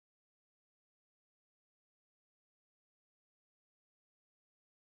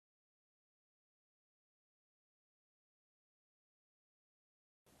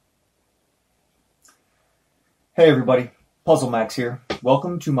Hey everybody, PuzzleMax here.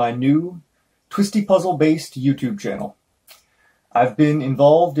 Welcome to my new Twisty Puzzle based YouTube channel. I've been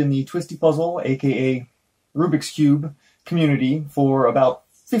involved in the Twisty Puzzle, aka Rubik's Cube, community for about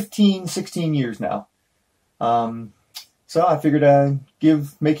 15-16 years now. So I figured I'd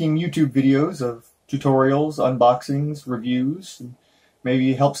give making YouTube videos of tutorials, unboxings, reviews, and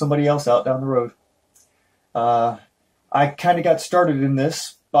maybe help somebody else out down the road. I kind of got started in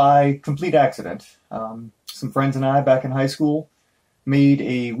this by complete accident. Some friends and I back in high school made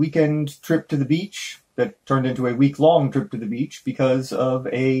a weekend trip to the beach that turned into a week-long trip to the beach because of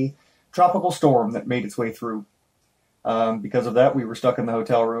a tropical storm that made its way through. Because of that, we were stuck in the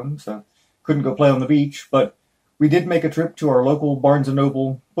hotel room, so couldn't go play on the beach, but we did make a trip to our local Barnes &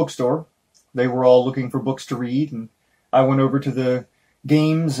 Noble bookstore. They were all looking for books to read, and I went over to the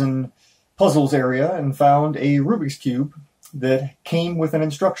games and puzzles area and found a Rubik's Cube that came with an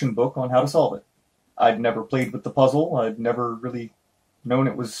instruction book on how to solve it. I'd never played with the puzzle. I'd never really known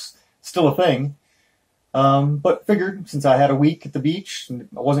it was still a thing. But figured since I had a week at the beach and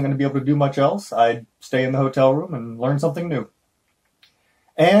I wasn't going to be able to do much else, I'd stay in the hotel room and learn something new.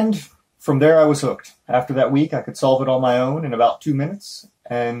 And from there I was hooked. After that week I could solve it on my own in about 2 minutes.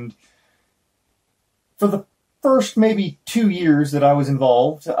 And for the first maybe 2 years that I was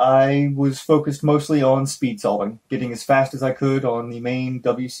involved, I was focused mostly on speed solving, getting as fast as I could on the main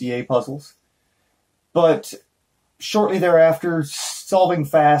WCA puzzles. But shortly thereafter, solving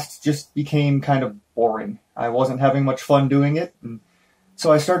fast just became kind of boring. I wasn't having much fun doing it, and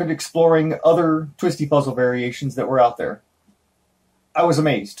so I started exploring other twisty puzzle variations that were out there. I was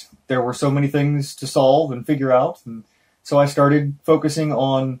amazed. There were so many things to solve and figure out, and so I started focusing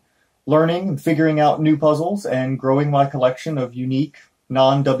on learning and figuring out new puzzles and growing my collection of unique,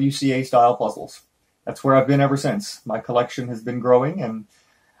 non-WCA style puzzles. That's where I've been ever since. My collection has been growing, and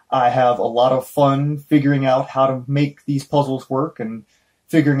I have a lot of fun figuring out how to make these puzzles work and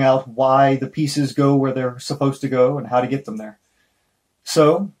figuring out why the pieces go where they're supposed to go and how to get them there.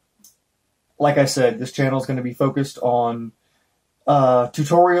 So, like I said, this channel is going to be focused on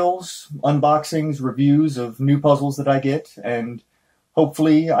tutorials, unboxings, reviews of new puzzles that I get, and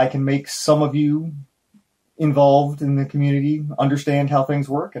hopefully I can make some of you involved in the community understand how things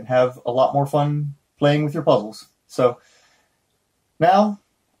work and have a lot more fun playing with your puzzles. So, now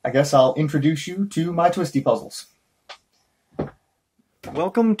I guess I'll introduce you to my twisty puzzles.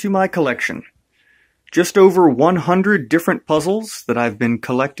 Welcome to my collection. Just over 100 different puzzles that I've been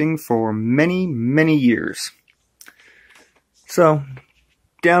collecting for many, many years. So,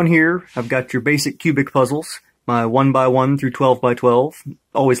 down here I've got your basic cubic puzzles, my 1x1 through 12x12,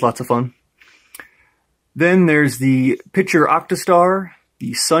 always lots of fun. Then there's the Picture Octastar,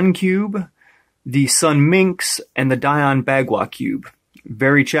 the Sun Cube, the Sun Minx, and the Dion Bagua Cube.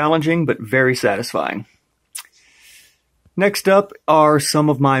 Very challenging, but very satisfying. Next up are some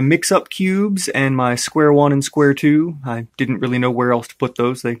of my mix-up cubes and my square 1 and square 2. I didn't really know where else to put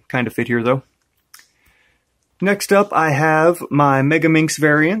those. They kind of fit here, though. Next up, I have my Mega Minx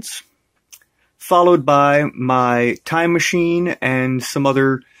variants, followed by my Time Machine and some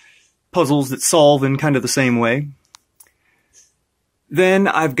other puzzles that solve in kind of the same way. Then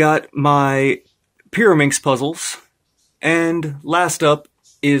I've got my Pyraminx puzzles. And last up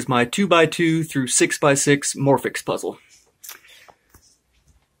is my 2x2 through 6x6 Morphix puzzle.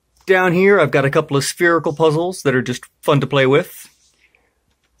 Down here I've got a couple of spherical puzzles that are just fun to play with.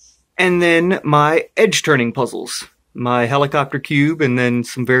 And then my edge-turning puzzles. My helicopter cube and then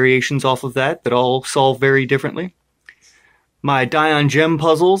some variations off of that that all solve very differently. My Dion Gem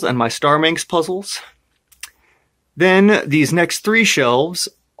puzzles and my Star Minx puzzles. Then these next 3 shelves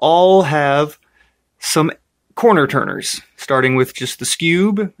all have some corner turners, starting with just the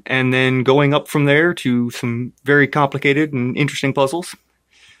Scube, and then going up from there to some very complicated and interesting puzzles.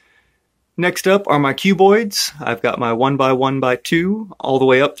 Next up are my cuboids. I've got my 1x1x2, all the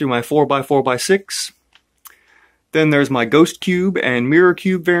way up through my 4x4x6. Then there's my Ghost Cube and Mirror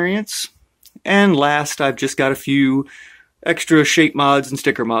Cube variants. And last, I've just got a few extra shape mods and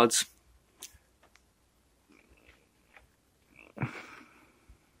sticker mods.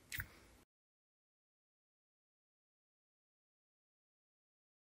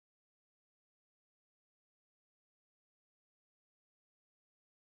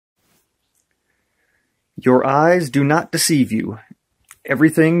 Your eyes do not deceive you.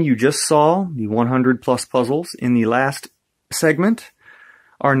 Everything you just saw, the 100 plus puzzles in the last segment,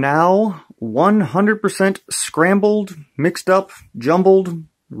 are now 100% scrambled, mixed up, jumbled,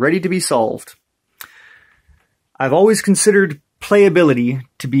 ready to be solved. I've always considered playability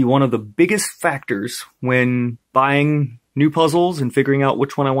to be one of the biggest factors when buying new puzzles and figuring out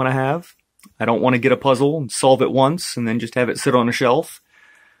which one I want to have. I don't want to get a puzzle and solve it once and then just have it sit on a shelf.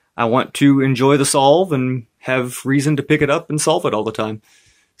 I want to enjoy the solve and have reason to pick it up and solve it all the time.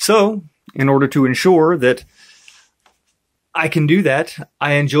 So, in order to ensure that I can do that,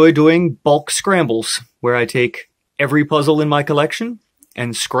 I enjoy doing bulk scrambles, where I take every puzzle in my collection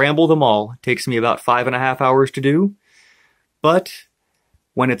and scramble them all. It takes me about 5.5 hours to do, but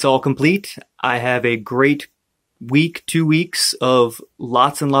when it's all complete, I have a great week, 2 weeks of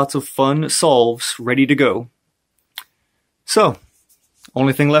lots and lots of fun solves ready to go. So,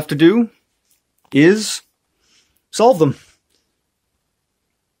 only thing left to do is solve them.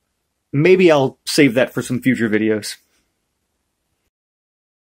 Maybe I'll save that for some future videos.